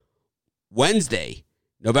Wednesday,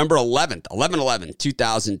 November 11th,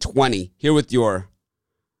 11/11/2020, here with your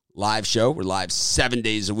live show. We're live 7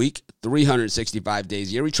 days a week, 365 days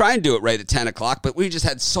a year. We try and do it right at 10 o'clock, but we just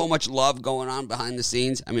had so much love going on behind the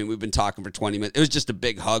scenes. I mean, we've been talking for 20 minutes. It was just a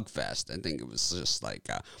big hug fest. I think it was just like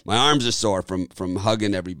my arms are sore from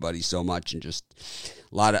hugging everybody so much, and just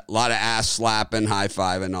a lot of ass slapping,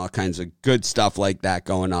 high-fiving, all kinds of good stuff like that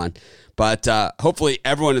going on. But hopefully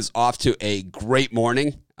everyone is off to a great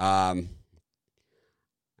morning. I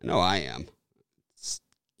know I am.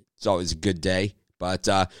 It's always a good day. But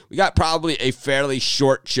we got probably a fairly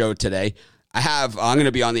short show today. I'm going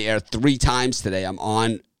to be on the air 3 times today. I'm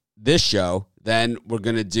on this show. Then we're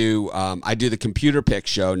going to do, I do the Computer Pick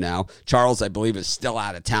show now. Charles, I believe, is still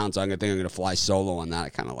out of town, so I'm going to fly solo on that. I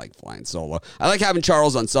kind of like flying solo. I like having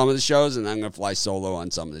Charles on some of the shows, and I'm going to fly solo on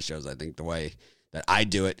some of the shows. I think the way that I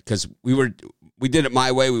do it, because we did it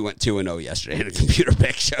my way. We went 2-0 yesterday in a Computer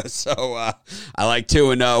Pick show. So I like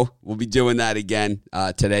 2-0. We'll be doing that again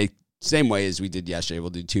today. Same way as we did yesterday. We'll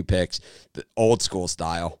do 2 picks, the old school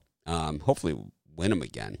style. Hopefully we'll win them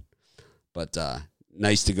again. But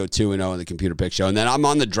nice to go 2-0 in the Computer Pick show. And then I'm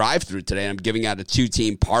on the drive-thru today, and I'm giving out a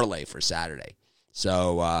 2-team parlay for Saturday.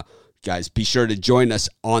 So, guys, be sure to join us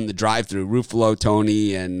on the drive-thru. Ruffalo,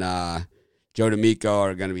 Tony, and Joe D'Amico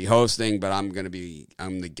are going to be hosting, but I'm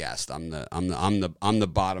the guest. I'm the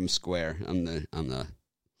bottom square. I'm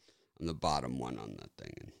the bottom one on that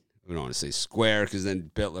thing. We don't want to say square because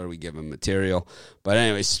then Bitler, we give him material. But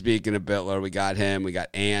anyway, speaking of Bitler, we got him, we got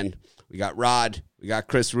Ann, we got Rod, we got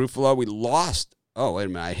Chris Ruffalo. We lost. Oh, wait a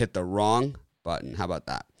minute. I hit the wrong button. How about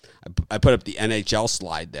that? I put up the NHL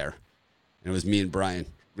slide there, and it was me and Brian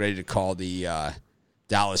ready to call the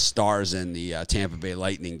Dallas Stars and the Tampa Bay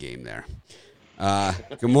Lightning game there.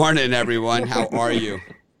 Good morning, everyone. How are you?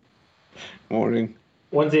 Morning.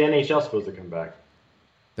 When's the NHL supposed to come back?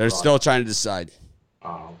 They're still trying to decide.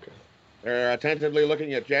 Oh, okay. They're tentatively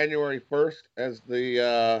looking at January 1st as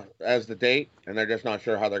the date, and they're just not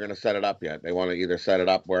sure how they're going to set it up yet. They want to either set it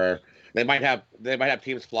up where they might have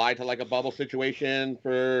teams fly to like a bubble situation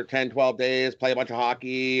for 10, 12 days, play a bunch of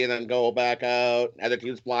hockey, and then go back out. Other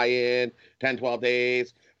teams fly in, 10, 12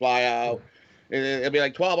 days, fly out. It'll be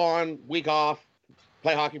like 12 on, week off,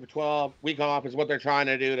 play hockey for 12, week off is what they're trying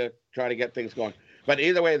to do to try to get things going. But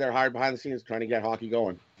either way, they're hard behind the scenes trying to get hockey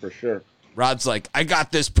going, for sure. Rod's like, I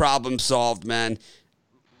got this problem solved, man.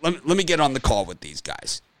 Let me get on the call with these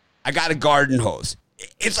guys. I got a garden hose.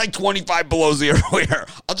 It's like 25 below zero here.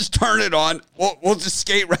 I'll just turn it on. We'll just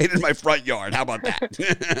skate right in my front yard. How about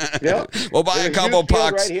that? Yep. We'll buy a couple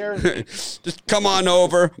pucks. Right here. Just come on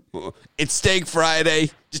over. It's Steak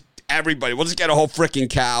Friday. Just everybody. We'll just get a whole freaking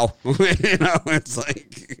cow. It's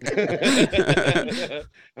like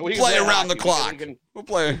play around the clock. We'll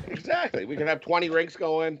play. Exactly. We can have 20 rinks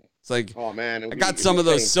going. It's like, oh man, I got some of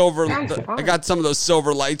those silver. I got some of those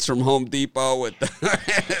silver lights from Home Depot with the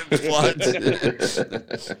floods.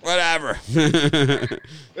 Whatever.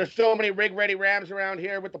 There's so many rig-ready Rams around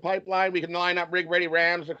here with the pipeline. We can line up rig-ready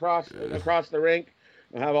Rams across the rink.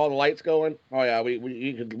 We'll have all the lights going. Oh yeah,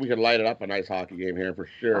 we could light it up a nice hockey game here for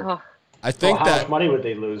sure. I think how much money would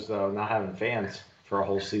they lose though, not having fans for a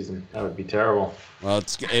whole season? That would be terrible. Well,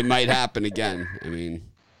 it might happen again. I mean,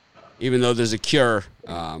 even though there's a cure,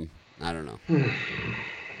 I don't know.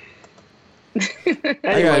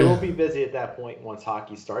 Anyway, we'll be busy at that point once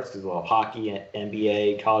hockey starts because we'll have hockey,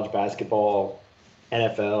 NBA, college basketball,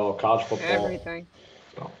 NFL, college football. Everything.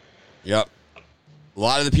 So. Yep. A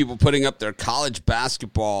lot of the people putting up their college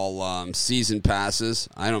basketball season passes.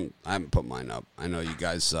 I haven't put mine up. I know you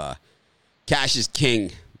guys. Cash is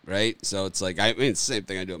king, right? So it's like it's the same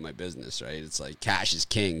thing I do with my business, right? It's like cash is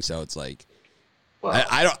king. So it's like. Well,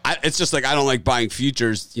 it's just like I don't like buying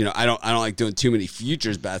futures. I don't like doing too many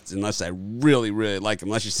futures bets unless I really, really like them.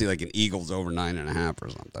 Unless you see like an Eagles over 9.5 or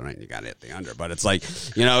something, right? You got to hit the under. But it's like,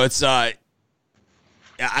 it's I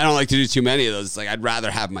don't like to do too many of those. It's like I'd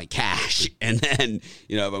rather have my cash, and then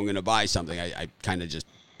if I'm going to buy something, I kind of just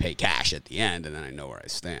pay cash at the end, and then I know where I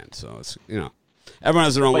stand. So it's everyone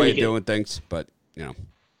has their own way of doing things, but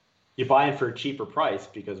you buy it for a cheaper price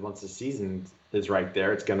because once the season is right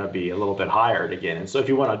there, it's going to be a little bit higher again. And so if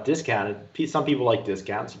you want to discount it, some people like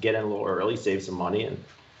discounts. You get in a little early, save some money, and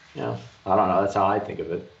I don't know. That's how I think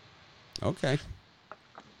of it. Okay.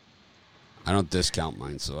 I don't discount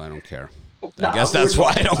mine, so I don't care. I guess that's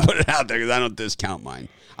why I don't put it out there, because I don't discount mine.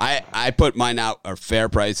 I put mine out at fair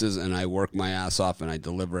prices, and I work my ass off, and I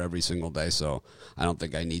deliver every single day, so I don't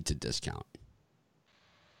think I need to discount.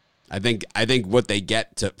 I think what they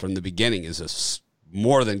get from the beginning is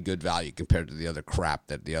more than good value compared to the other crap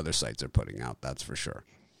that the other sites are putting out. That's for sure.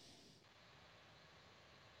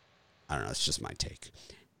 I don't know. It's just my take.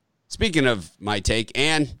 Speaking of my take,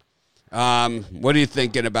 Ann, what are you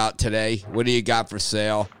thinking about today? What do you got for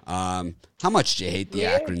sale? How much do you hate the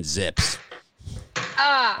Akron Zips?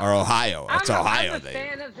 Or Ohio. It's Ohio. I'm a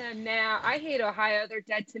fan of them now. I hate Ohio. They're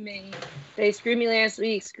dead to me. They screwed me last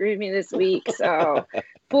week, screwed me this week. So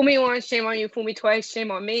fool me once, shame on you. Fool me twice, shame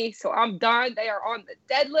on me. So I'm done. They are on the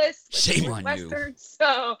dead list. Shame on you.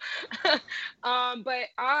 So,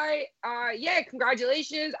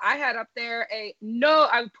 congratulations. I had up there I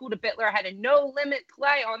pulled a Bittler. I had a no limit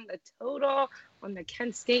play on the total on the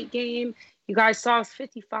Kent State game. You guys saw it was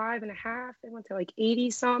 55.5. They went to like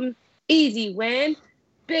 80 something. Easy win.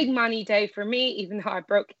 Big money day for me, even though I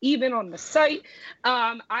broke even on the site.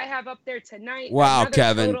 I have up there tonight. Wow,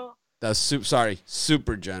 Kevin. Total. That's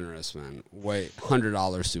super generous, man. Wait,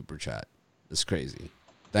 $100 super chat. That's crazy.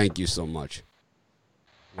 Thank you so much.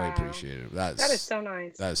 Way appreciated. That is so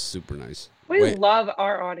nice. That's super nice. We love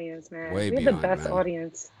our audience, man. We have the best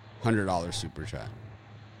audience. $100 super chat.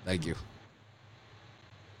 Thank you.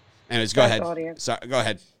 Anyways, go ahead. Sorry, go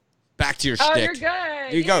ahead. Back to your shtick. You're good.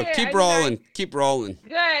 Here you go. Keep rolling. Keep rolling.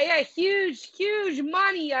 Good. Yeah, huge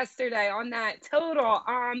money yesterday on that total.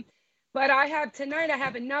 But I have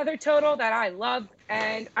another total that I love,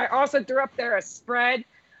 and I also threw up there a spread.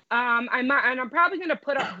 I'm probably going to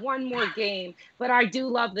put up one more game, but I do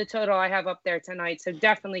love the total I have up there tonight, so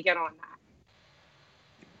definitely get on that.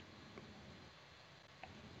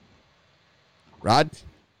 Rod,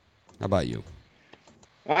 how about you?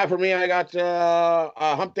 For me, I got a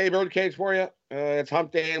Hump Day Birdcage for you. It's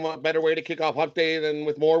Hump Day, and what better way to kick off Hump Day than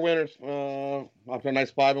with more winners? After a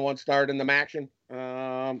nice 5-1 start in the Maction.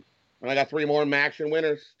 And I got 3 more Maction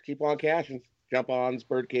winners. Keep on cashing. Jump on this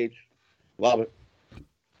Birdcage. Love it.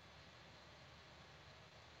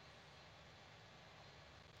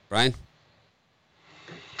 Brian?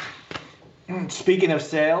 Speaking of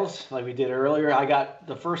sales, like we did earlier, I got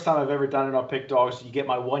the first time I've ever done it on Pick Dogs. You get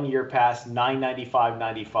my 1-year pass,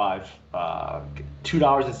 $9.95.95,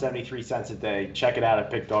 $2.73 a day. Check it out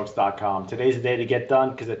at pickdogs.com. Today's the day to get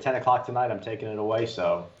done because at 10 o'clock tonight I'm taking it away.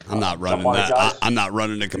 So I'm not running that. I'm not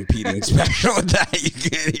running a competing special with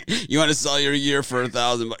that. You want to sell your year for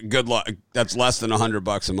 $1,000? Good luck. That's less than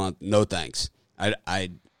 $100 a month. No thanks.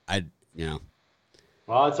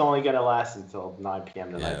 Well, it's only going to last until 9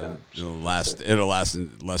 p.m. tonight. Yeah, it'll last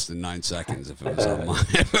in less than 9 seconds if it was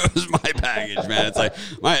if it was my package, man. It's like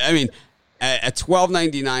at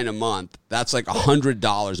 $12.99 a month, that's like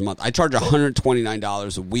 $100 a month. I charge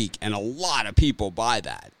 $129 a week, and a lot of people buy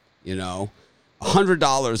that.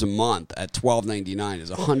 $100 a month at $12.99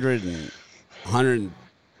 is $100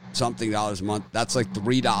 something a month. That's like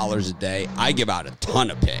 $3 a day. I give out a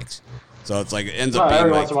ton of picks, so it's like it ends up being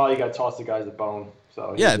every once in a while you got to toss the guys a bone.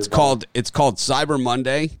 So yeah, it's called Cyber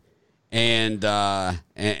Monday and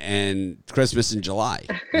Christmas in July.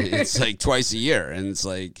 It's like twice a year, and it's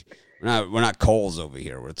like we're not Kohl's over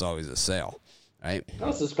here where it's always a sale, right? No,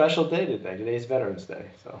 it's a special day today. Today's Veterans Day,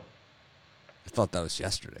 so I thought that was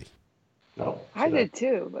yesterday. No, I did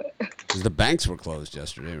too, but because the banks were closed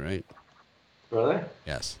yesterday, right? Were they?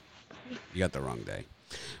 Yes, you got the wrong day.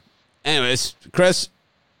 Anyways, Chris.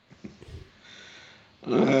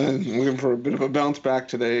 Looking for a bit of a bounce back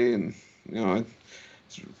today, and I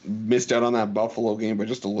missed out on that Buffalo game by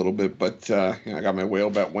just a little bit, but I got my Whale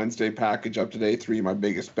Bet Wednesday package up today. 3 of my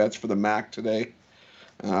biggest bets for the MAC today.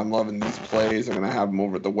 I'm loving these plays. I'm going to have them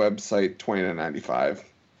over at the website, $29.95.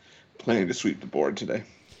 Planning to sweep the board today.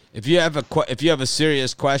 If you have a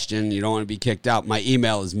serious question, you don't want to be kicked out, my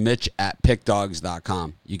email is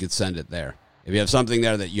mitch@pickdogs.com. You could send it there. If you have something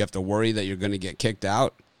there that you have to worry that you're going to get kicked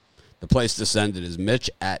out, the place to send it is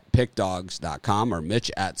mitch@pickdogs.com or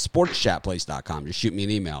mitch@sportschatplace.com. Just shoot me an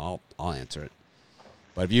email. I'll answer it.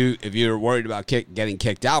 But if you're worried about getting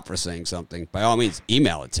kicked out for saying something, by all means,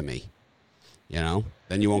 email it to me. Then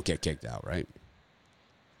you won't get kicked out, right?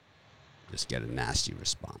 Just get a nasty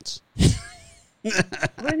response.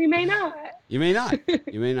 Well, you may not. You may not.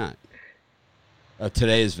 You may not.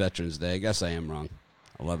 Today is Veterans Day. I guess I am wrong.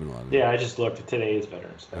 11/11. Yeah, I just looked. Today is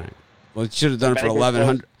Veterans Day. Right. Well, you should have done it for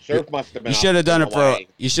 1100. Surf must have been. You should have done it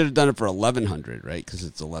for 1100, right? Because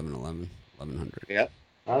it's 1100. Yep,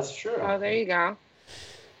 that's true. Oh, there you go.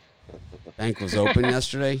 Bank was open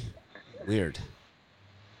yesterday. Weird.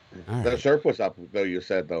 Right. The surf was up, though. You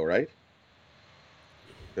said though, right?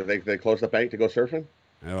 Did they close the bank to go surfing?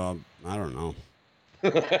 Well, I don't know.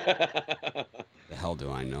 The hell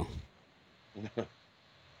do I know?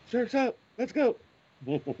 Surf's up. Let's go.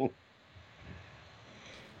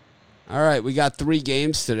 All right, we got 3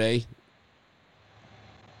 games today.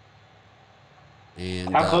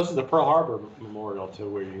 And how close is the Pearl Harbor Memorial to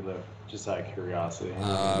where you live? Just out of curiosity.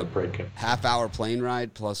 Half-hour plane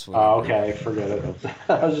ride plus. Oh, okay. Forget it.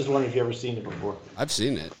 I was just wondering if you ever seen it before. I've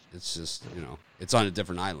seen it. It's just, it's on a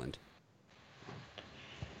different island.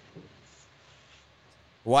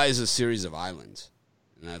 Hawaii is a series of islands.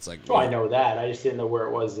 And that's like. Oh, I know that. I just didn't know where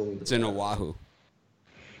it was. It's in Oahu.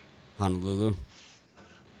 Honolulu.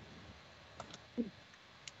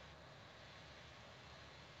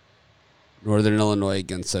 Northern Illinois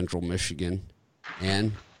against Central Michigan.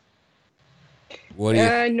 And what do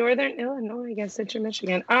you? Northern Illinois against Central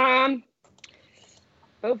Michigan.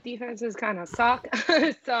 Both defenses kind of suck,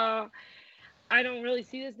 so I don't really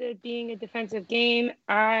see this as being a defensive game.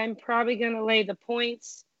 I'm probably going to lay the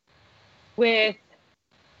points with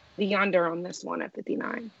the under on this one at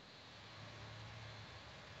 59.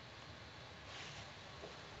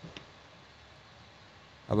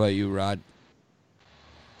 How about you, Rod?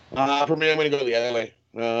 For me, I'm going to go the other way.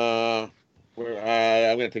 I'm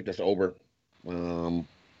going to take this over. I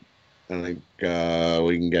think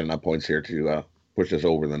we can get enough points here to push this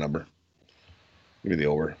over the number. Give me the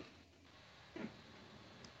over.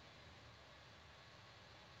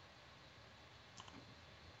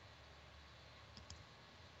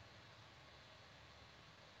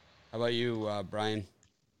 How about you, Brian?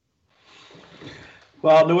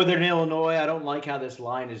 Well, Northern Illinois, I don't like how this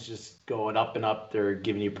line is just going up and up. They're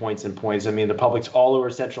giving you points and points. I mean, the public's all over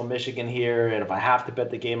Central Michigan here, and if I have to bet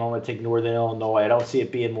the game, I'm going to take Northern Illinois. I don't see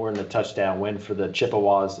it being more than a touchdown win for the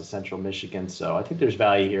Chippewas to Central Michigan, so I think there's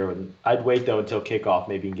value here. I'd wait, though, until kickoff.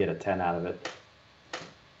 Maybe you can get a 10 out of it.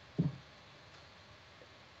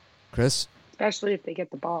 Chris? Especially if they get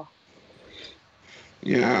the ball.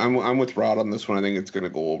 Yeah, I'm with Rod on this one. I think it's going to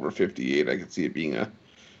go over 58. I could see it being a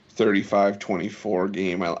 35-24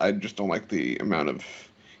 game. I just don't like the amount of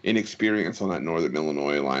inexperience on that Northern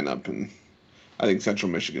Illinois lineup, and I think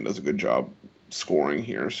Central Michigan does a good job scoring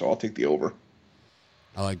here, so I'll take the over.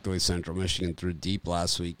 I like the way Central Michigan threw deep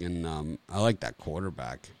last week, and I like that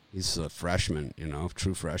quarterback. He's a freshman,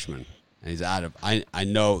 true freshman. And he's out of I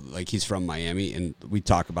know, like, he's from Miami, and we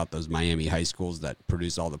talk about those Miami high schools that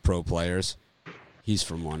produce all the pro players. He's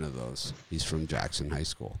from one of those. He's from Jackson High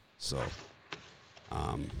School. So,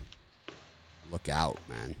 look out,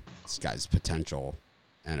 man. This guy's a potential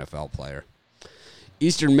NFL player.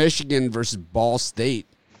 Eastern Michigan versus Ball State.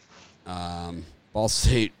 Ball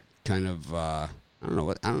State kind of, I don't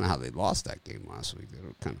know how they lost that game last week. They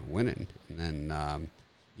were kind of winning. And then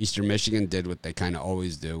Eastern Michigan did what they kind of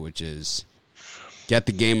always do, which is get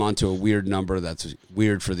the game onto a weird number that's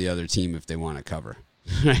weird for the other team if they want to cover.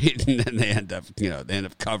 Right, and then they end up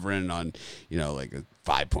covering on, like a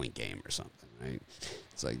 5-point game or something. Right,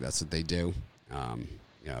 it's like that's what they do.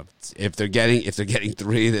 If they're getting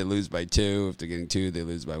 3, they lose by 2. If they're getting 2, they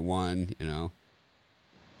lose by 1.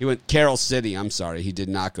 He went Carroll City. I'm sorry, he did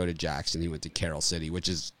not go to Jackson. He went to Carroll City, which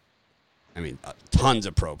is, tons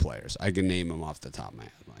of pro players. I can name them off the top of my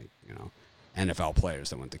head, NFL players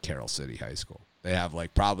that went to Carroll City High School. They have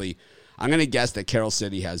probably. I'm going to guess that Carroll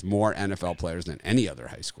City has more NFL players than any other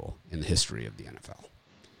high school in the history of the NFL.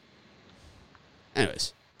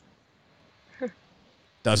 Anyways,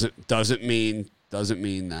 doesn't mean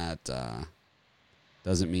that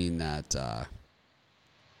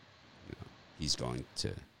he's going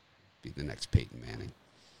to be the next Peyton Manning.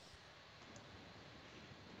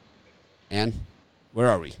 And where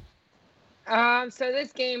are we? So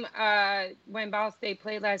this game, when Ball State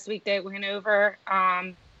played last week, they went over.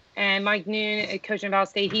 And Mike Noon, coaching Ball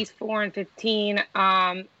State, he's 4-15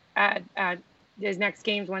 at his next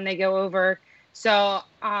games when they go over. So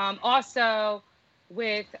also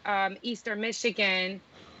with Eastern Michigan,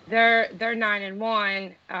 they're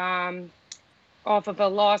 9-1 off of a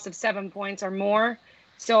loss of 7 points or more.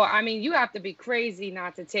 So you have to be crazy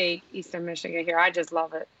not to take Eastern Michigan here. I just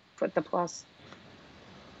love it. Put the plus.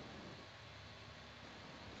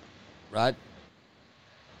 Rod?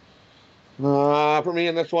 For me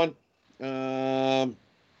in this one, I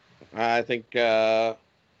think you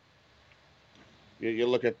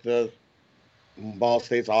look at the Ball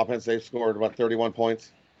State's offense. They scored about 31 points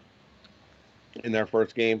in their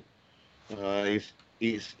first game.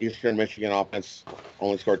 Eastern Michigan offense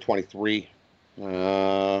only scored 23,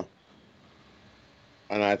 and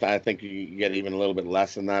I think you get even a little bit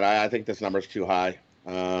less than that. I think this number is too high.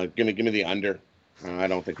 Give me the under. I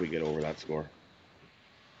don't think we get over that score.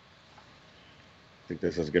 I think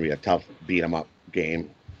this is going to be a tough beat-em-up game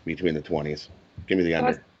between the 20s. Give me the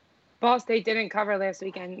under. Ball State didn't cover last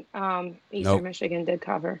weekend. Eastern Michigan did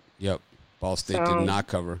cover. Yep. Ball State did not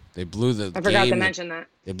cover. They blew the game. I forgot to mention that.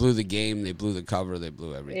 They blew the game. They blew the cover. They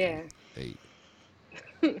blew everything. Yeah.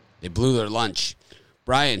 They blew their lunch.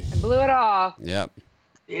 Brian. I blew it all. Yep.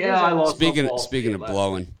 Yeah, I lost. Speaking of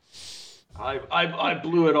blowing. I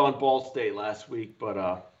blew it on Ball State last week,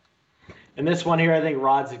 but in this one here, I think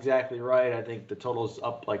Rod's exactly right. I think the total's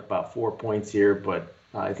up like about 4 points here, but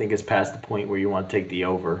I think it's past the point where you want to take the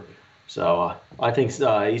over. So I think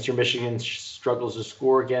Eastern Michigan struggles to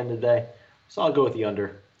score again today. So I'll go with the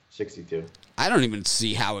under 62. I don't even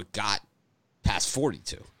see how it got past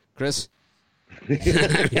 42. Chris?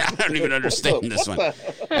 I don't even understand this one.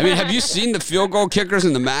 I mean, have you seen the field goal kickers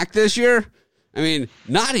in the MAC this year? I mean,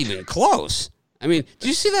 not even close. I mean, did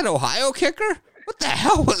you see that Ohio kicker? What the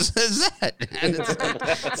hell is that? And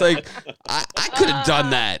it's like I could have done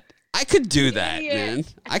that. I could do that, man.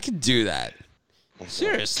 I could do that.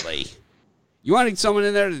 Seriously. You wanted someone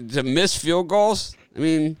in there to miss field goals? I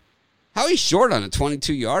mean, how he's short on a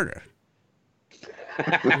 22-yarder?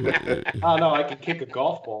 Oh, no, I can kick a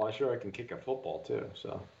golf ball. I'm sure I can kick a football, too.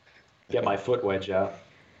 So get my foot wedge out.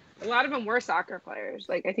 A lot of them were soccer players.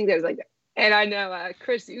 Like, I think there's like, and I know,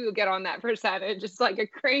 Chris, you will get on that percentage. It's like a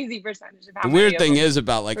crazy percentage of how the weird thing is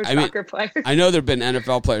about, like, I mean, players. I know there have been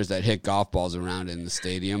NFL players that hit golf balls around in the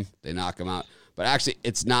stadium. They knock them out. But actually,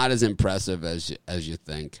 it's not as impressive as you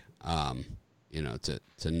think, to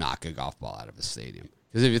knock a golf ball out of a stadium.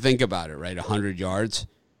 Because if you think about it, right, 100 yards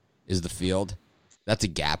is the field. That's a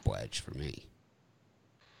gap wedge for me.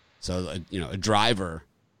 So, a driver,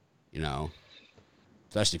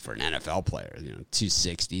 especially for an NFL player,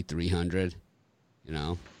 260, 300,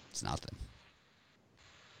 it's nothing.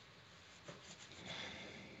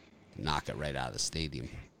 Knock it right out of the stadium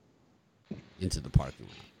into the parking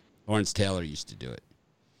lot. Lawrence Taylor used to do it.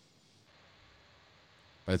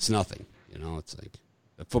 But it's nothing, it's like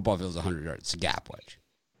the football field's 100 yards. It's a gap wedge.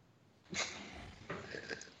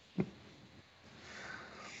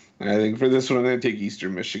 I think for this one, I'm going to take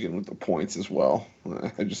Eastern Michigan with the points as well.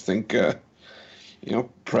 I just think,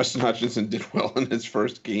 Preston Hutchinson did well in his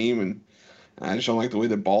first game, and I just don't like the way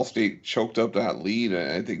that Ball State choked up that lead.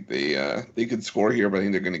 I think they could score here, but I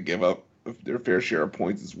think they're going to give up their fair share of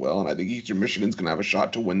points as well. And I think Eastern Michigan's going to have a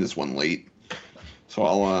shot to win this one late. So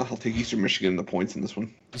I'll take Eastern Michigan the points in this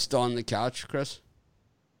one. You still on the couch, Chris?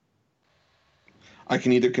 I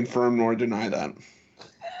can neither confirm nor deny that.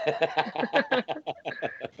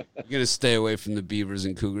 You're going to stay away from the Beavers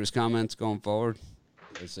and Cougars comments going forward?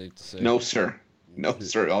 That's safe to say. No, sir. No,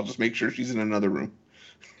 sir. I'll just make sure she's in another room.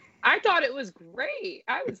 I thought it was great.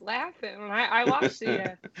 I was laughing when I watched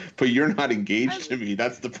it. But you're not engaged to me.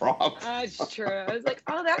 That's the problem. That's true. I was like,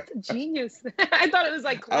 oh, that's a genius. I thought it was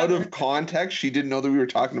like clever. Out of context, she didn't know that we were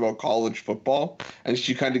talking about college football. And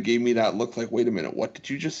she kind of gave me that look like, wait a minute, what did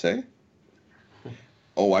you just say?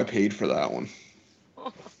 Oh, I paid for that one.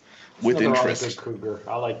 With interest. Cougar.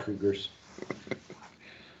 I like Cougars.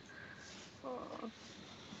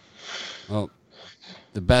 Well,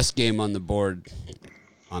 the best game on the board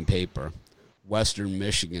on paper, Western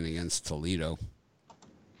Michigan against Toledo.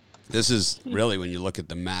 This is really, when you look at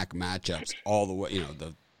the MAC matchups all the way,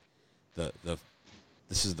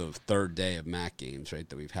 this is the third day of MAC games, right,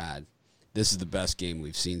 that we've had. This is the best game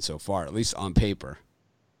we've seen so far, at least on paper.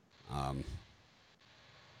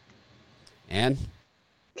 And?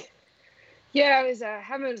 Yeah, I was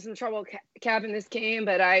having some trouble capping this game,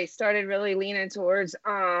 but I started really leaning towards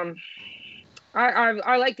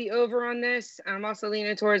I like the over on this. I'm also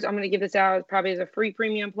leaning towards, I'm going to give this out probably as a free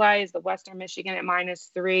premium play, is the Western Michigan at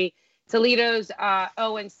 -3. Toledo's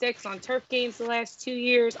 0-6 on turf games the last 2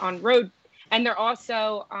 years on road, and they're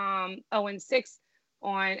also 0-6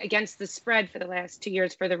 on against the spread for the last 2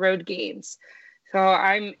 years for the road games. So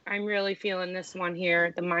I'm really feeling this one here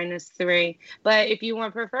at the -3. But if you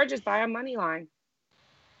want to prefer, just buy a money line.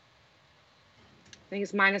 I think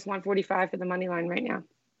it's -145 for the money line right now.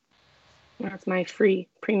 That's my free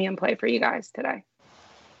premium play for you guys today.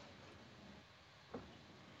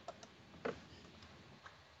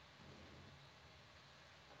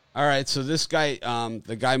 All right, so this guy,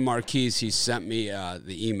 the guy Marquise, he sent me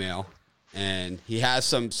the email, and he has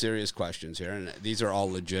some serious questions here, and these are all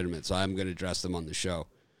legitimate, so I'm going to address them on the show.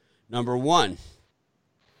 Number one,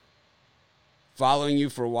 following you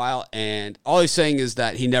for a while, and all he's saying is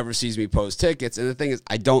that he never sees me post tickets, and the thing is,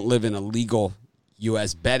 I don't live in a legal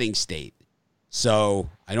U.S. betting state, so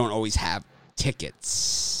I don't always have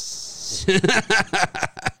tickets.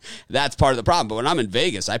 That's part of the problem. But when I'm in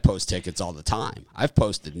Vegas, I post tickets all the time. I've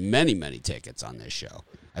posted many, many tickets on this show.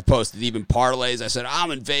 I've posted even parlays. I said,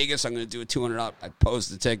 I'm in Vegas. I'm going to do a $200. I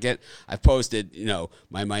posted a ticket. I've posted,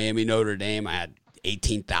 my Miami Notre Dame. I had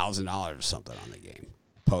 $18,000 or something on the game.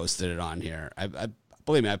 Posted it on here. I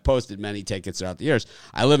believe me, I've posted many tickets throughout the years.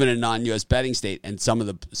 I live in a non-U.S. betting state, and some of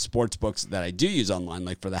the sports books that I do use online,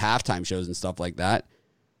 like for the halftime shows and stuff like that,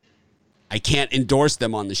 I can't endorse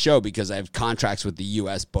them on the show because I have contracts with the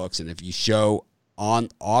U.S. books, and if you show on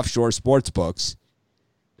offshore sports books,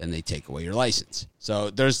 then they take away your license. So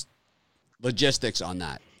there's logistics on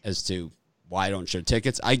that as to why I don't show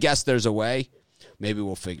tickets. I guess there's a way. Maybe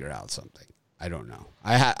we'll figure out something. I don't know.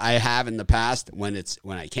 I have in the past when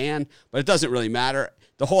I can, but it doesn't really matter.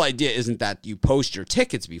 The whole idea isn't that you post your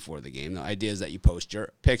tickets before the game. The idea is that you post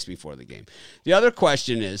your picks before the game. The other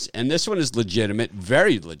question is, and this one is legitimate,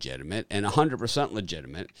 very legitimate, and 100%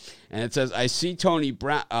 legitimate. And it says, I see Tony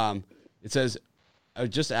Brown. It says, I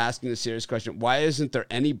was just asking a serious question. Why isn't there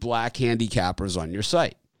any black handicappers on your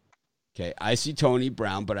site? Okay, I see Tony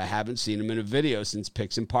Brown, but I haven't seen him in a video since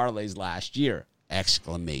Picks and Parlays last year.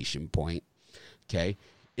 Exclamation point. Okay.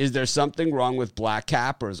 Is there something wrong with black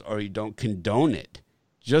cappers or you don't condone it?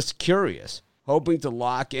 Just curious. Hoping to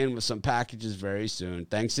lock in with some packages very soon.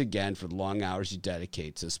 Thanks again for the long hours you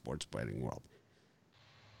dedicate to the sports betting world.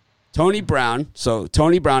 Tony Brown. So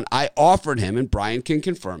Tony Brown, I offered him, and Brian can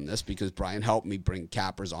confirm this because Brian helped me bring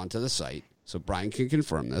cappers onto the site. So Brian can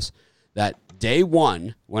confirm this, that day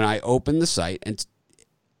one when I opened the site, and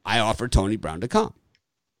I offered Tony Brown to come.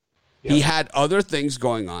 Yep. He had other things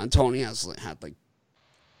going on. Tony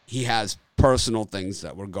he has personal things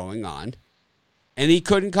that were going on, and he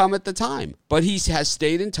couldn't come at the time. But he has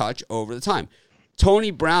stayed in touch over the time.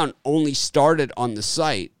 Tony Brown only started on the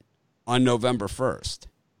site on November 1st.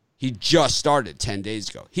 He just started 10 days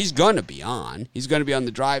ago. He's going to be on. He's going to be on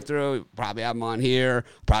the drive-thru. Probably have him on here.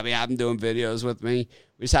 Probably have him doing videos with me.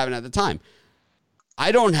 We just haven't had the time.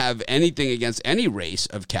 I don't have anything against any race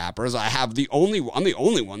of cappers. I'm the only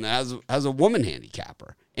one that has a woman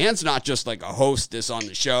handicapper. And it's not just like a hostess on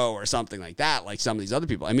the show or something like that, like some of these other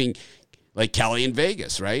people. I mean, like Kelly in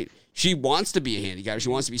Vegas, right? She wants to be a handicapper. She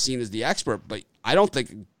wants to be seen as the expert, but I don't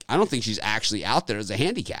think she's actually out there as a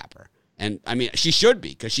handicapper. And I mean, she should be,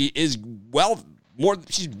 because she is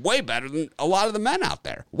she's way better than a lot of the men out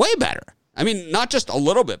there. Way better. I mean, not just a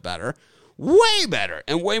little bit better, way better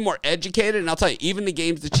and way more educated. And I'll tell you, even the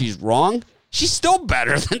games that she's wrong, she's still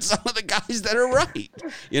better than some of the guys that are right.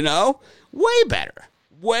 You know? Way better.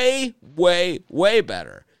 Way, way, way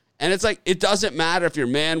better. And it's like, it doesn't matter if you're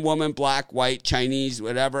man, woman, black, white, Chinese,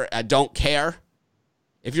 whatever. I don't care.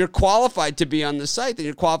 If you're qualified to be on the site, then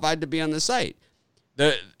you're qualified to be on the site.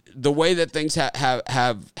 The way that things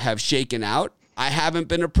have shaken out, I haven't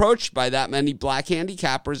been approached by that many black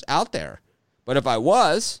handicappers out there. But if I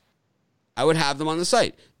was, I would have them on the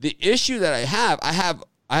site. The issue that I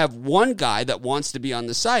have one guy that wants to be on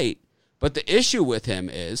the site, but the issue with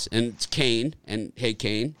him is, and it's Kane, and hey,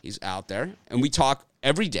 Kane, he's out there, and we talk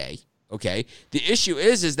every day, okay? The issue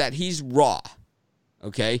is that he's raw,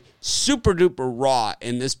 okay? Super duper raw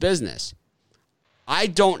in this business.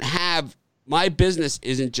 My business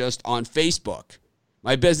isn't just on Facebook.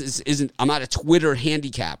 My business I'm not a Twitter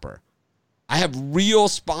handicapper. I have real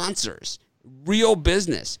sponsors, real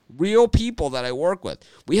business, real people that I work with.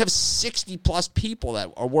 We have 60 plus people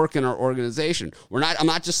that are working our organization. I'm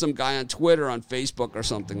not just some guy on Twitter, on Facebook or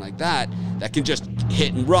something like that can just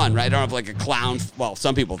hit and run, right? I don't have like a clown. Well,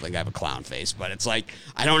 some people think I have a clown face, but it's like,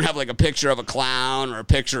 I don't have like a picture of a clown or a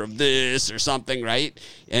picture of this or something, right?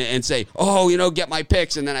 And say, oh, get my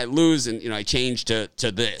picks. And then I lose and, I change to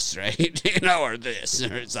this, right? Or this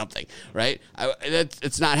or something, right?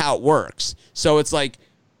 It's not how it works. So it's like,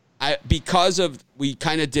 because we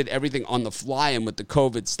kind of did everything on the fly and with the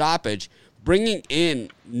COVID stoppage, bringing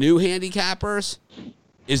in new handicappers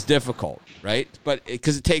is difficult, right? But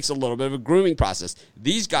because it takes a little bit of a grooming process.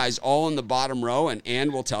 These guys all in the bottom row, and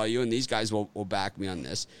Ann will tell you, and these guys will back me on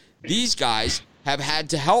this. These guys have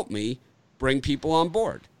had to help me bring people on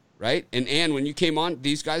board, right? And Ann, when you came on,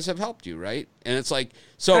 these guys have helped you, right? And it's like,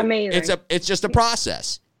 so amazing. It's just a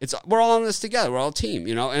process. We're all on this together. We're all a team,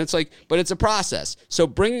 and it's like, but it's a process. So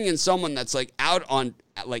bringing in someone that's like out on,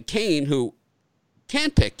 like Kane, who can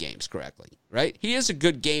pick games correctly, right? He is a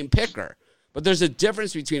good game picker, but there's a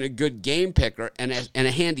difference between a good game picker and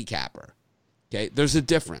a handicapper. Okay, there's a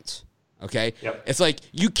difference. Okay, yep. It's like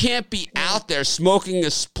you can't be out there smoking a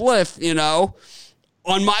spliff,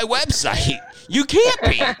 on my website. You can't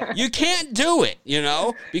be. You can't do it,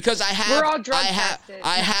 because I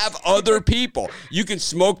have other people. You can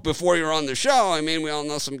smoke before you're on the show. I mean, we all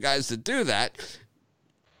know some guys that do that.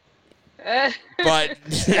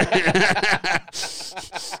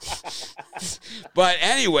 But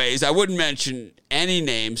anyways, I wouldn't mention any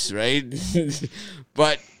names, right?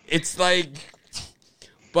 But it's like,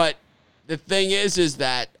 but the thing is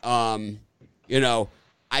that, I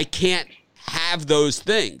can't have those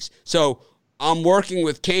things. So I'm working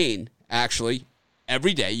with Kane, actually,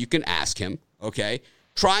 every day. You can ask him, okay?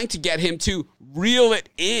 Trying to get him to reel it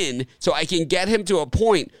in so I can get him to a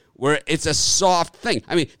point where it's a soft thing.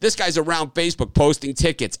 I mean, this guy's around Facebook posting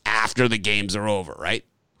tickets after the games are over, right?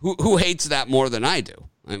 Who hates that more than I do?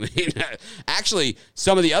 I mean, actually,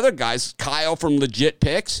 some of the other guys, Kyle from Legit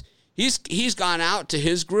Picks, he's gone out to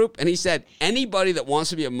his group and he said, anybody that wants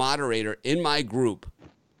to be a moderator in my group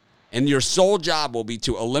and your sole job will be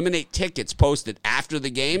to eliminate tickets posted after the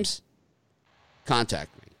games,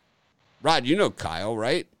 contact me. Rod, you know Kyle,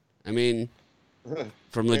 right? I mean,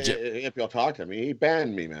 from Legit. If you'll talk to me, he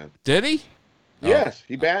banned me, man. Did he? Yes,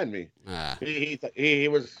 he banned me. Ah. He thought he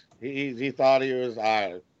was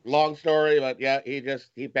long story, but yeah,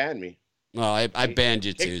 he banned me. Well, I banned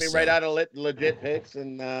you too. Kicked me right out of Legit Picks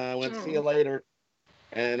and went, see you later,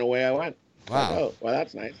 and away I went. Wow. Like, oh, well,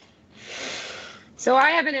 that's nice. So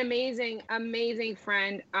I have an amazing, amazing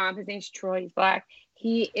friend. His name's Troy Black.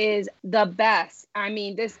 He is the best. I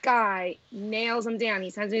mean, this guy nails them down. He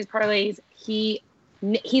sends me his parlays.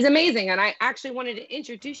 He's amazing, and I actually wanted to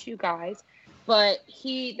introduce you guys, but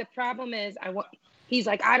the problem is he's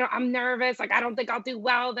like, I'm nervous. Like, I don't think I'll do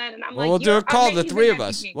well then. And I'm we'll do a call, the three of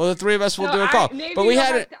us. Well, the three of us will do a call. But we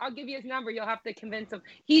had it. I'll give you his number. You'll have to convince him.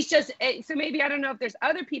 He's just, so maybe I don't know if there's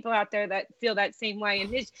other people out there that feel that same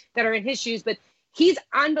way that are in his shoes, but he's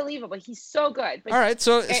unbelievable. He's so good. But, all right,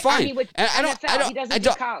 so it's fine. He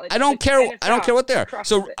don't care what they're.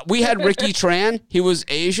 So we had Ricky Tran. He was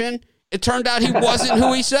Asian. It turned out he wasn't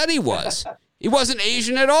who he said he was. He wasn't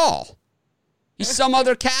Asian at all. He's some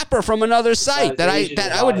other capper from another site that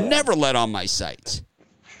I would never let on my sites,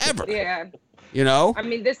 ever. Yeah. You know. I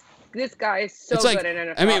mean, this guy is so good in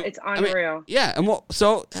NFL. I mean, it's unreal. Yeah, and we'll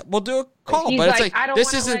do a call, but it's like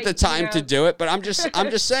this isn't the time to do it. But I'm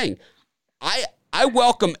just saying, I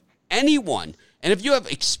welcome anyone, and if you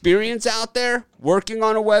have experience out there working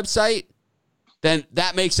on a website, then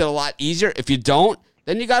that makes it a lot easier. If you don't,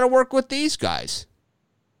 then you got to work with these guys.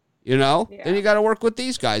 You know? Yeah. Then you got to work with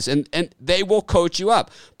these guys, and they will coach you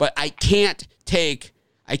up. But I can't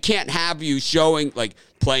have you showing, like,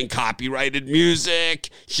 playing copyrighted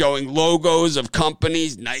music, showing logos of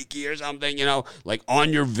companies, Nike or something, you know, like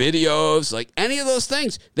on your videos, like any of those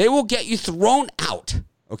things. They will get you thrown out.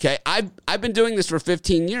 Okay? I've been doing this for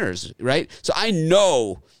 15 years, right? So I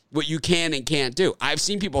know what you can and can't do. I've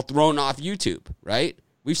seen people thrown off YouTube, right?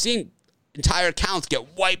 We've seen entire accounts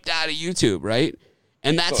get wiped out of YouTube, right?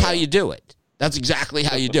 And that's how you do it. That's exactly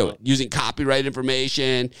how you do it. Using copyright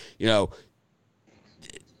information, you know,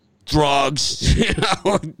 drugs, you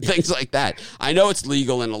know, things like that. I know it's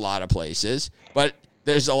legal in a lot of places, but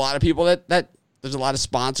there's a lot of people that there's a lot of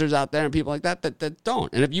sponsors out there and people like that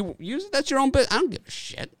don't. And if you use it, that's your own business. I don't give a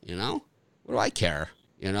shit, you know? What do I care?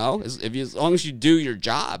 You know? As long as you do your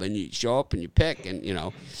job and you show up and you pick and, you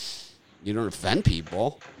know, you don't offend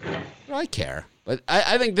people, what do I care? But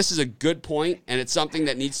I think this is a good point, and it's something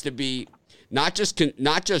that needs to be not just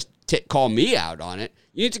call me out on it.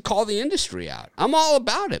 You need to call the industry out. I'm all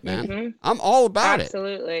about it, man. Mm-hmm. I'm all about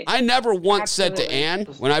Absolutely. I never once said to Ann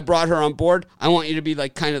when I brought her on board, I want you to be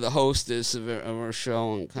like kind of the hostess of our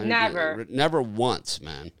show. And kind never. Never once,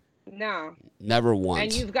 man. No. Never once.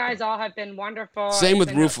 And you guys all have been wonderful. Same with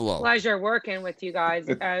Ruffalo. Pleasure working with you guys.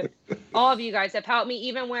 All of you guys have helped me,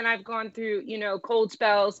 even when I've gone through, you know, cold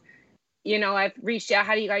spells. You know, I've reached out.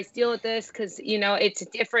 How do you guys deal with this? Because, you know, it's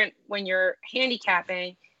different when you're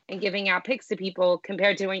handicapping and giving out picks to people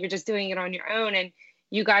compared to when you're just doing it on your own. And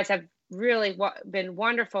you guys have really been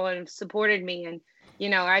wonderful and supported me. And, you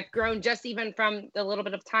know, I've grown just even from the little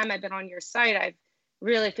bit of time I've been on your site. I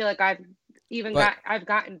really feel like I've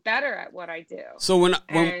gotten better at what I do. So when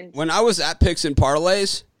I was at Picks and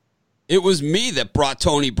Parlays, it was me that brought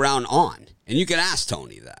Tony Brown on. And you can ask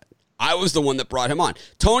Tony that. I was the one that brought him on.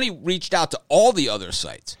 Tony reached out to all the other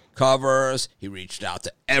sites, covers. He reached out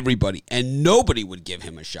to everybody, and nobody would give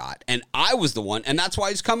him a shot. And I was the one, and that's why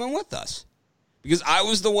he's coming with us, because I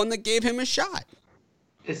was the one that gave him a shot.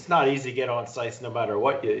 It's not easy to get on sites no matter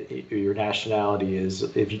what your nationality is.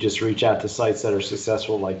 If you just reach out to sites that are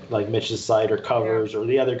successful, like Mitch's site or covers or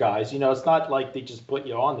the other guys, you know, it's not like they just put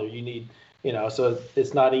you on there. You need... You know, so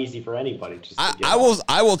it's not easy for anybody.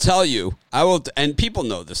 I will tell you, and people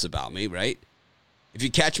know this about me, right? If you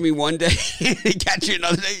catch me one day, you catch you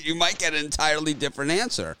another day, you might get an entirely different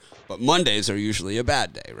answer. But Mondays are usually a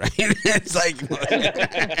bad day, right? It's like,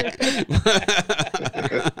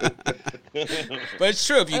 but it's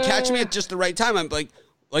true. If you catch me at just the right time, I'm like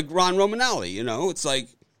Ron Romanelli. You know, it's like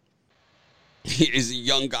He's a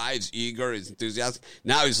young guy. He's eager. He's enthusiastic.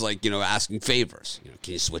 Now he's like, asking favors.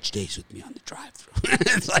 Can you switch days with me on the drive-thru?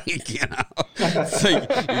 It's like, it's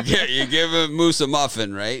like you give a moose a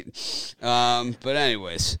muffin, right? But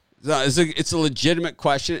anyways, it's a legitimate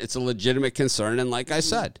question. It's a legitimate concern. And like I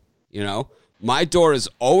said, my door is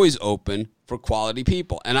always open for quality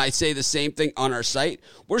people. And I say the same thing on our site.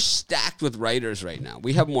 We're stacked with writers right now.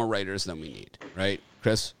 We have more writers than we need, right,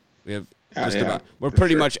 Chris? We have we're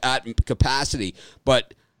pretty much at capacity.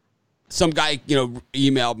 But some guy,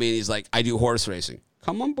 emailed me and he's like, I do horse racing.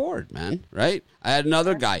 Come on board, man, right? I had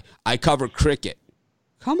another guy. I cover cricket.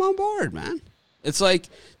 Come on board, man. It's like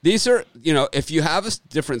these are, if you have a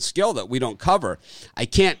different skill that we don't cover, I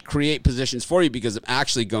can't create positions for you because I'm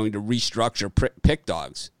actually going to restructure Pick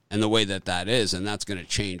Dogs and the way that is, and that's going to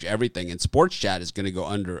change everything. And Sports Chat is going to go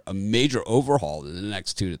under a major overhaul in the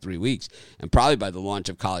next 2 to 3 weeks. And probably by the launch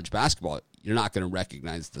of college basketball, you're not going to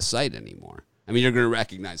recognize the site anymore. I mean, you're going to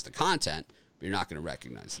recognize the content, but you're not going to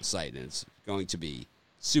recognize the site. And it's going to be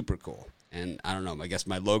super cool. And I don't know, I guess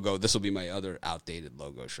my logo, this will be my other outdated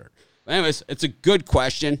logo shirt. But anyways, it's a good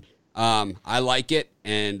question. I like it.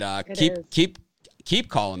 And keep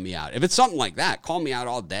calling me out. If it's something like that, call me out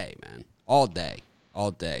all day, man. All day.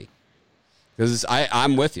 Because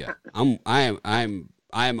I'm with you. I am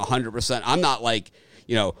 100%. I'm not like,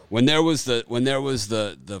 when there was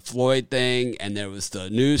the Floyd thing and there was the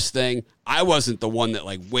news thing, I wasn't the one that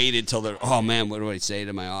like waited till oh man, what do I say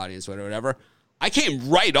to my audience, whatever. I came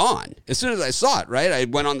right on as soon as I saw it, right? I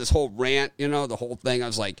went on this whole rant, the whole thing. I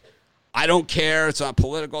was like, I don't care. It's not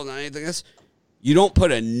political, not anything else. You don't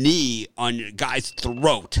put a knee on your guy's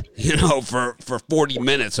throat, for 40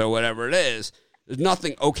 minutes or whatever it is. There's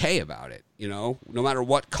nothing okay about it, no matter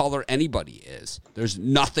what color anybody is. There's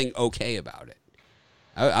nothing okay about it.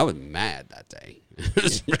 I was mad that day.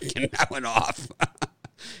 That went off.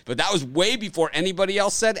 But that was way before anybody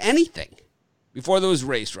else said anything. Before those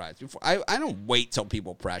race riots. I don't wait till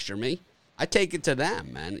people pressure me. I take it to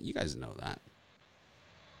them, man. You guys know that.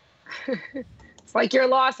 It's like your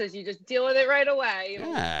losses. You just deal with it right away.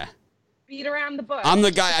 Yeah. Beat around the bush. I'm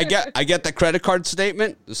the guy. I get the credit card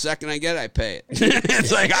statement. The second I get it, I pay it.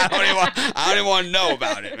 It's like I don't even want to know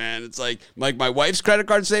about it, man. It's like my wife's credit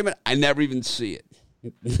card statement. I never even see it.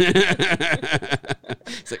 It's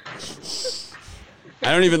like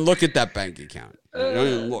I don't even look at that bank account. I don't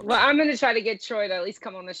even look. Well, I'm gonna try to get Troy to at least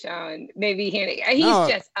come on the show and maybe hand it. He's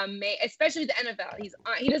just amazing, especially with the NFL.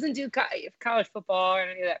 He doesn't do college football or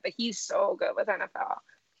any of that, but he's so good with NFL.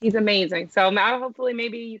 He's amazing. So now hopefully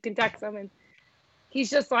maybe you can text him, and he's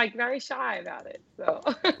just like very shy about it. So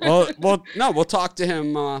we'll talk to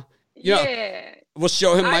him. We'll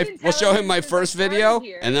show him my first video,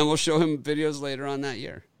 and then we'll show him videos later on that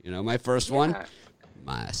year. My first one.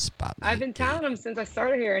 My spotlight. I've been telling him since I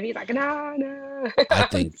started here, and he's like, no. I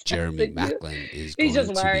think Jeremy Macklin is going to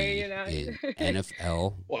be an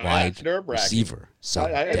NFL wide receiver. So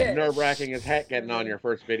it's nerve-wracking as heck getting on your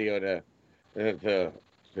first video to do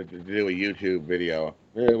a YouTube video.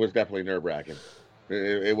 It was definitely nerve-wracking.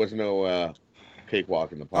 It was no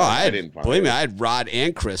cakewalk in the park. I didn't believe me. I had Rod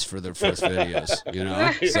and Chris for their first videos.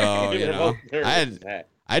 So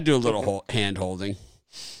I'd do a little hand holding.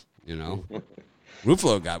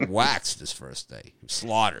 Ruffalo got waxed his first day.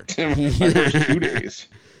 Slaughtered. My first 2 days.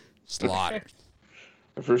 Slaughtered.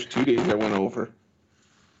 The first 2 days I went over.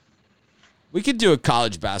 We could do a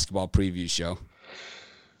college basketball preview show.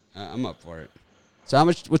 I'm up for it. So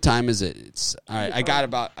what time is it? It's all right. I got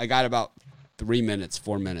about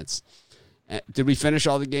 4 minutes. Did we finish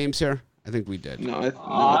all the games here? I think we did. No,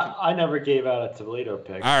 I never gave out a Toledo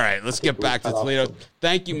pick. All right, let's get back to Toledo.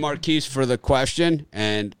 Thank you, Marquise, for the question.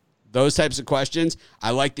 And those types of questions,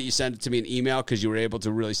 I like that you sent it to me in email because you were able to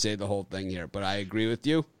really say the whole thing here. But I agree with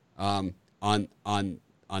you on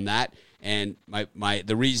that. And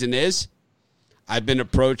the reason is I've been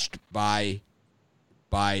approached by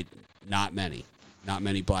not many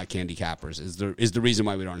black handicappers is the reason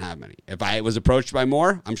why we don't have many. If I was approached by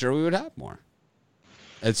more, I'm sure we would have more.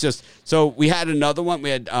 It's just, so we had another one.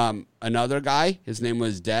 We had another guy. His name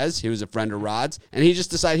was Dez. He was a friend of Rod's, and he just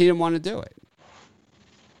decided he didn't want to do it.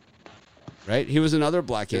 Right? He was another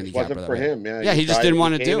black handicapper. It wasn't for him. Yeah, he just didn't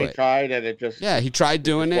want to do it. He tried, and it just... Yeah, he tried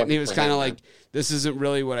doing it, and he was kind of like, this isn't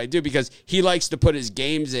really what I do, because he likes to put his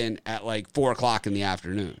games in at like 4 o'clock in the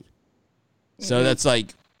afternoon. So that's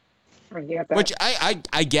like... I get that. Which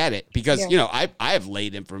I get it, because, I have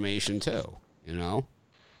late information too,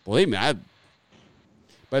 Believe me,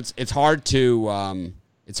 but it's hard to...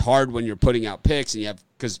 it's hard when you're putting out picks, and you have...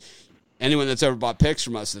 Because anyone that's ever bought picks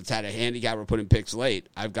from us that's had a handicapper put in picks late,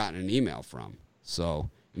 I've gotten an email from.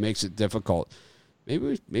 So it makes it difficult.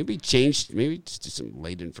 maybe change, maybe just do some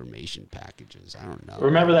late information packages. I don't know.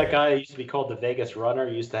 Remember that guy who used to be called the Vegas Runner?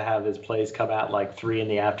 He used to have his plays come out like 3 in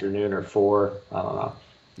the afternoon or 4. I don't know.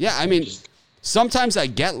 Yeah, I mean, sometimes I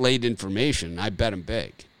get late information. I bet them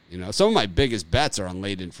big. You know, some of my biggest bets are on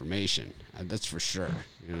late information. That's for sure.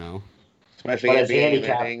 You know, especially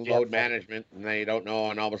NBA thing, load management, and then you don't know,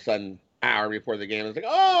 and all of a sudden, hour before the game, it's like,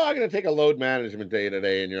 oh, I'm going to take a load management day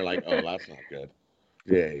today, and you're like, oh, that's not good.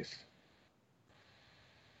 Jeez.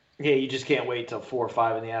 Yeah, you just can't wait till 4 or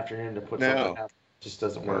 5 in the afternoon to put something out. It just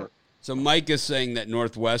doesn't work. So Mike is saying that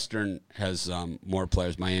Northwestern has more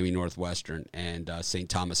players, Miami Northwestern and St.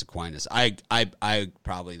 Thomas Aquinas. I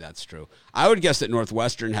probably that's true. I would guess that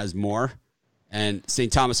Northwestern has more, and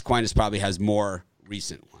St. Thomas Aquinas probably has more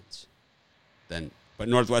recent ones but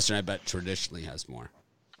Northwestern, I bet, traditionally has more.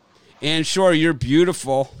 And sure, you're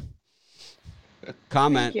beautiful.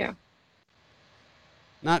 Comment. Yeah.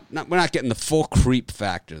 Not we're not getting the full creep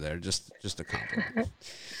factor there. Just a compliment.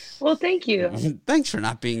 Well, thank you. Thanks for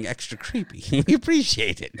not being extra creepy. We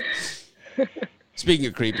appreciate it. Speaking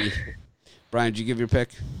of creepy, Brian, did you give your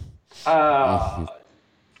pick? No,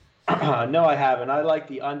 I haven't. I like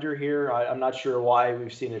the under here. I'm not sure why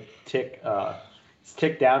we've seen it tick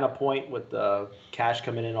down a point with the cash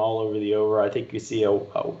coming in all over the over. I think you see a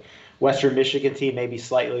Western Michigan team maybe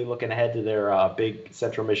slightly looking ahead to their big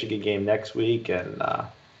Central Michigan game next week, and I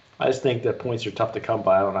just think that points are tough to come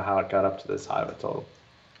by. I don't know how it got up to this high of a total.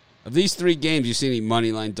 Of these 3 games, you see any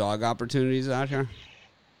money line dog opportunities out here?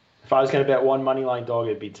 If I was going to bet one money line dog,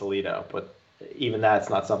 it'd be Toledo, but even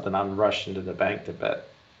that's not something I'm rushing to the bank to bet.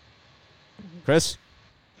 Chris?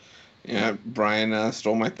 Yeah, Brian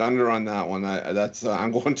stole my thunder on that one.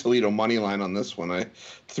 I'm going Toledo money line on this one.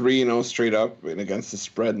 3-0 straight up and against the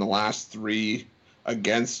spread in the last 3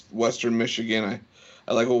 against Western Michigan.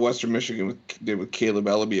 I like what Western Michigan did with Caleb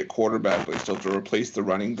Ellaby at quarterback, but they still have to replace the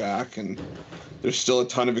running back, and there's still a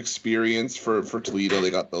ton of experience for Toledo. They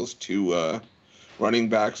got those 2 running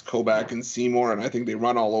backs, Koback and Seymour, and I think they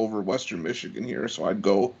run all over Western Michigan here, so I'd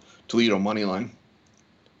go Toledo money line.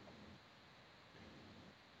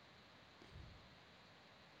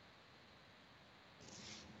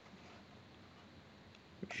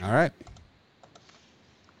 All right.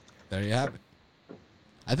 There you have it.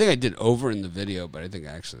 I think I did over in the video, but I think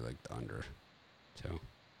I actually like the under, too.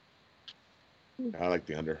 I like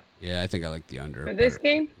the under. Yeah, I think I like the under. For this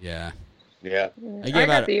game? Yeah. Yeah.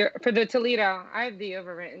 For the Toledo, I have the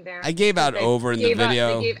over written down. I gave out over in the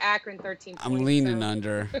video. They gave Akron 13 points. I'm leaning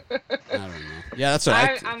under. I don't know. Yeah, that's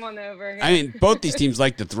what I'm on the over here. I mean, both these teams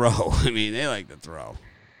like to throw. I mean, they like to throw.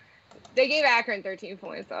 They gave Akron 13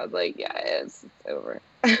 points. So I was like, yeah, it's over.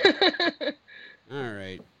 All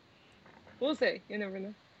right. We'll see. You never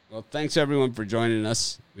know. Well, thanks everyone for joining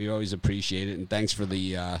us. We always appreciate it, and thanks for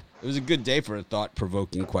the. It was a good day for a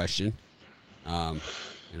thought-provoking question.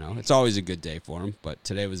 It's always a good day for them, but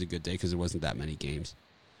today was a good day because there wasn't that many games.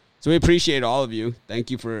 So we appreciate all of you.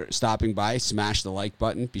 Thank you for stopping by. Smash the like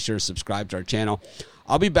button. Be sure to subscribe to our channel.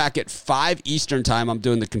 I'll be back at 5 Eastern time. I'm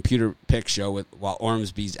doing the computer pick show while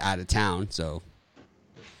Ormsby's out of town, so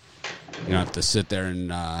you don't have to sit there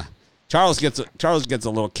and. Charles gets a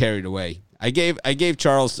little carried away. I gave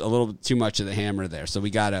Charles a little too much of the hammer there, so we're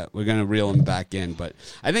gonna reel him back in. But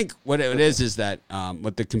I think what it is that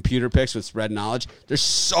with the computer picks with spread knowledge, there's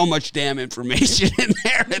so much damn information in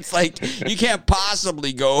there. It's like you can't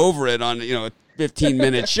possibly go over it on a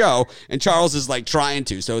 15-minute show, and Charles is like trying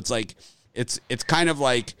to. So it's like it's kind of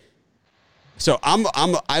like so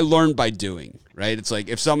I learn by doing, right? It's like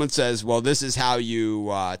if someone says, well, this is how you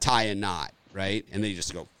tie a knot, right, and they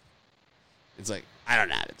just go. It's like, I don't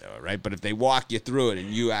know how to do it, right? But if they walk you through it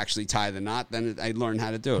and you actually tie the knot, then I learn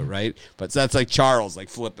how to do it, right? But that's like Charles, like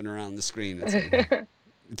flipping around the screen.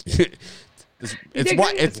 It's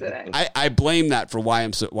why I blame that for why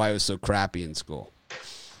I was so crappy in school.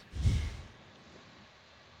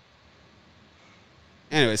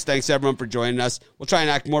 Anyways, thanks everyone for joining us. We'll try and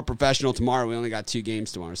act more professional tomorrow. We only got 2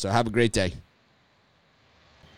 games tomorrow, so have a great day.